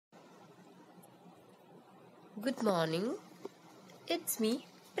Good morning. It's me,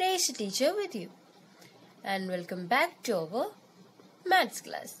 Presh teacher with you. And welcome back to our maths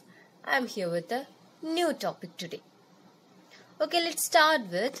class. I'm here with a new topic today. Okay, let's start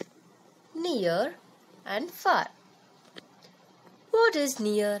with near and far. What is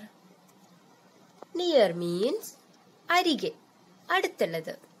near? Near means arige,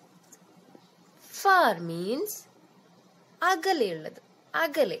 അടുത്തുള്ളത്. Far means അകലെയുള്ളത്,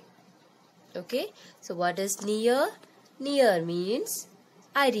 അകലെ. Okay, so what is near? Near means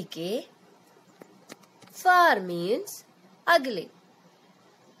arike. Far means agale.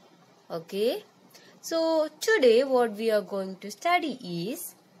 Okay, so today what we are going to study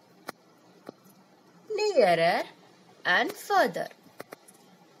is nearer and further.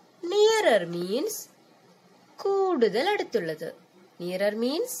 Nearer means കൂടുതൽ അടുത്തുള്ളത്. Nearer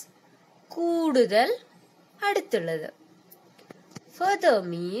means കൂടുതൽ അടുത്തുള്ളത്. Further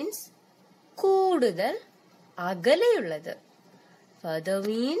means കൂടുതൽ അകലെയുള്ളത്. Further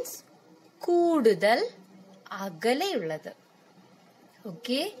means കൂടുതൽ അകലെയുള്ളത്.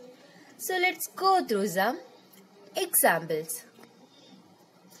 Okay, so let's go through some examples.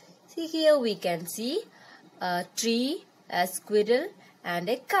 See, here we can see a tree, a squirrel and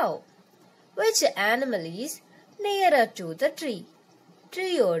a cow. Which animal is nearer to the tree?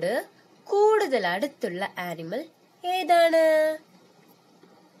 ട്രീയോട് കൂടുതൽ അടുത്തുള്ള animal ഏതാണ്?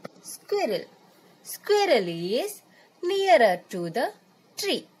 Squirrel. Squirrel is nearer to the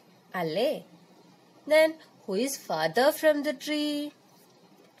tree. അല്ലേ? Then who is farther from the tree?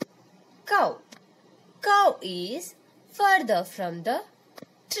 Cow. Cow is further from the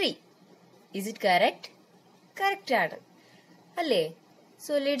tree. Is it correct? Correct ആണ്. അല്ലേ?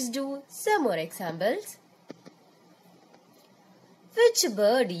 So let's do some more examples. Which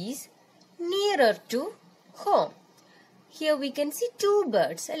bird is nearer to home? Here we can see two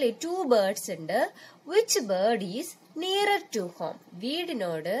birds. അല്ലേ? Two birds ഉണ്ട്. Which bird is nearer to home?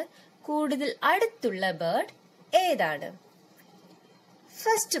 വീടിനോട് കൂടുതൽ അടുത്തുള്ള bird ഏതാണ്?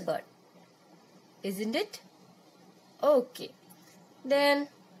 First bird. Isn't it? Okay. Then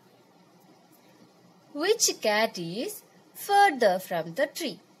which cat is further from the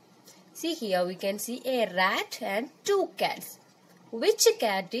tree? See, here we can see a rat and two cats. Which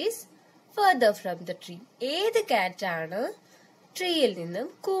cat is further from the tree? ഏത് cat ആണ് ട്രീയിൽ നിന്നും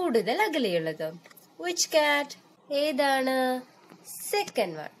കൂടുതൽ അകലെയുള്ളത്? Which cat? ഏതാണ്?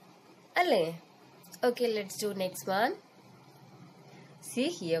 Second one. അല്ലേ? Okay, let's do next one. See,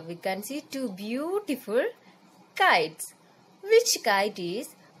 here we can see two beautiful kites. Which kite is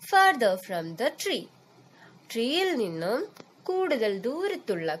further from the tree? ട്രീയിൽ നിന്നും കൂടുതൽ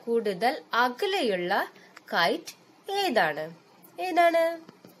ദൂരത്തുള്ള, കൂടുതൽ അകലെയുള്ള കൈറ്റ് ഏതാണ്? ഏതാണ്?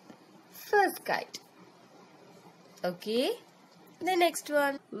 First kite. Okay. The next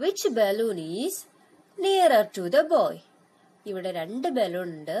one. Which balloon is nearer to the boy? ഇവിടെ രണ്ട് balloon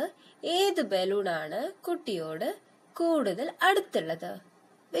ഉണ്ട്. ഏത് ബലൂൺ ആണ് കുട്ടിയോട് കൂടുതൽ അടുത്തുള്ളത്?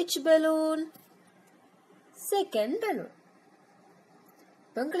 Which balloon? Second balloon.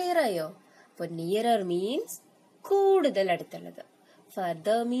 ഇപ്പം ക്ലിയർ ആയോ? അപ്പോൾ nearer means കൂടുതൽ അടുത്തുള്ളത്.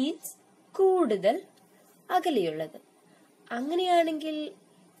 Further means കൂടുതൽ അകലെയുള്ളത്. അങ്ങനെയാണെങ്കിൽ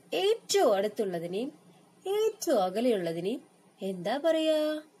ഏറ്റവും അടുത്തുള്ളതിനെയും ഏറ്റവും അകലെയുള്ളതിനെയും എന്താ പറയാ?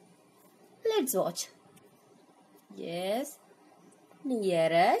 Let's watch. Yes,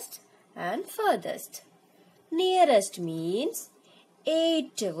 nearest and furthest. Nearest means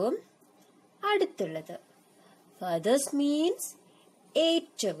ഏറ്റവും അടുത്തുള്ളത്. Furthest means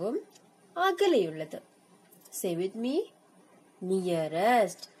ഏറ്റവും അകലെയുള്ളത്. Say with me.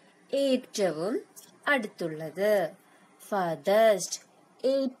 Nearest ഏറ്റവും അടുത്തുള്ളത്. Farthest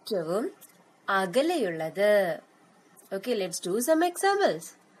ഏറ്റവും അകലെയുള്ളത്. Okay, let's do some examples.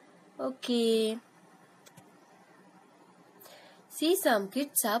 Okay. See, some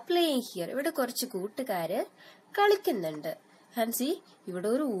kids are playing here. ഇവിടെ കുറച്ച് കൂട്ടുകാര് കളിക്കുന്നുണ്ട്. And see, ഇവിടെ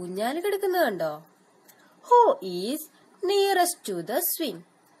ഒരു ഊഞ്ഞാല് കിടക്കുന്നത് കണ്ടോ? Who is nearest to the swing?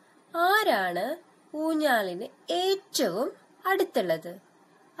 ആരാണ് ഊഞ്ഞാലിന് ഏറ്റവും അടുത്തുള്ളത്?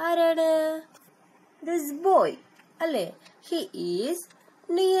 ആരാണ്? This boy. അല്ലേ? He is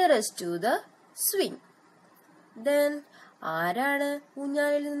nearest to the swing. Then ആരാണ്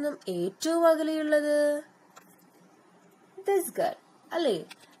ഊഞ്ഞാലിൽ നിന്നും ഏറ്റവും അകലെയുള്ളത്? This girl. അല്ലേ?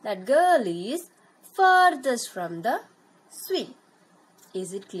 That girl is farthest from the swing. Is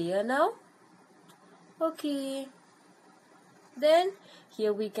it clear now? Okay. Then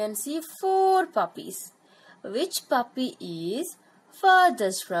here we can see 4 puppies. Which puppy is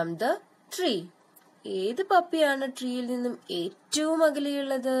farthest from the tree? ഏത് പപ്പിയാണ് ട്രീയിൽ നിന്നും ഏറ്റവും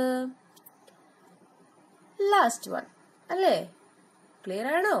അകലെയുള്ളത്? Last one. അല്ലേ? Clear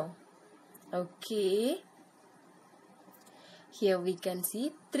ആണോ? Okay. Here we can see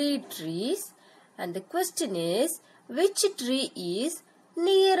 3 trees. And the question is, which tree is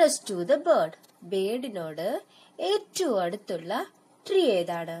nearest to the bird? ബേർഡിനോട് ഏറ്റവും അടുത്തുള്ള tree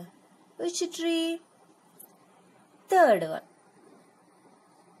ഏതാണ്? Which tree? Third one.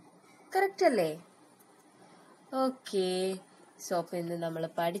 Correct അല്ലേ? Okay. So, അപ്പോൾ ഇന്ന് നമ്മൾ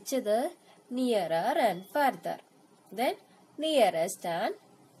പഠിച്ചത് nearer and further. Then nearest and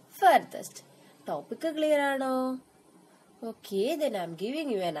furthest. Topic clear ആണോ? Okay, then I'm giving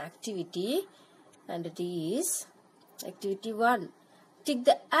you an activity, and it is activity 1. Tick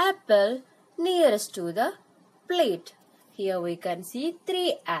the apple nearest to the plate. Here we can see 3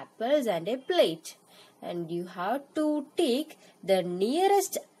 apples and a plate, and you have to tick the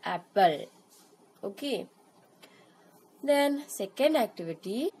nearest apple. Okay. Then second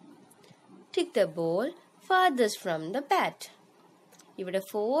activity, tick the ball farthest from the bat. ഇവിടെ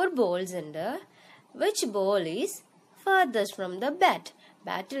 4 balls ഉണ്ട്. Which ball is farthest from the bat?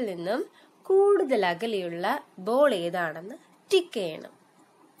 ബാറ്റിൽ നിന്നും കൂടുതൽ അകലെയുള്ള ball ഏതാണെന്ന് tick ചെയ്യണം.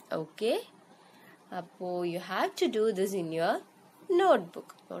 Okay, അപ്പോൾ you have to do this in your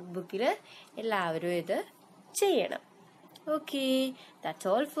notebook. നോട്ട്ബുക്കിൽ എല്ലാവരും ഇത് ചെയ്യണം. Okay, that's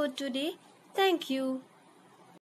all for today. Thank you.